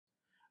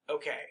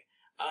Okay.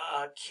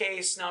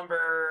 Case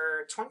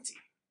number 20.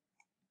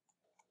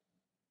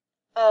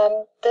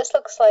 This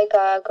looks like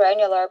a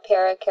granular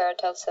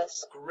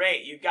parakeratosis.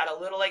 Great. You've got a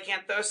little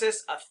acanthosis,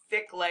 a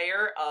thick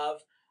layer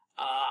of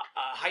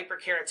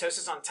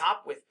hyperkeratosis on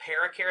top with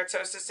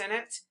parakeratosis in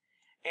it.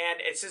 And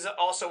it's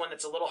also one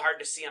that's a little hard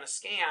to see on a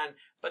scan,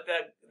 but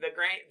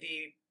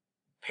the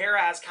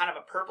para has kind of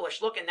a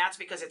purplish look, and that's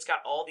because it's got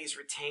all these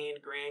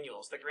retained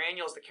granules. The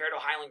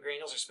keratohyalin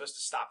granules are supposed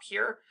to stop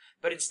here,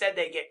 but instead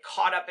they get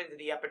caught up into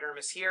the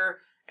epidermis here,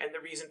 and the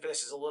reason for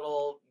this is a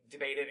little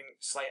debated and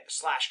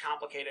slash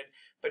complicated,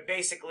 but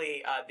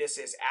basically this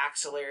is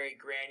axillary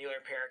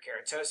granular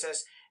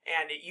parakeratosis,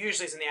 and it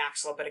usually is in the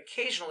axilla, but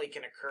occasionally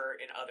can occur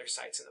in other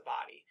sites in the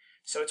body.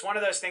 So it's one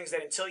of those things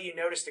that until you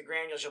notice the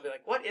granules, you'll be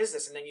like, what is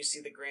this? And then you see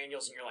the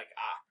granules and you're like,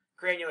 ah,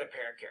 granular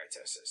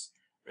parakeratosis.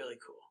 Really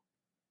cool.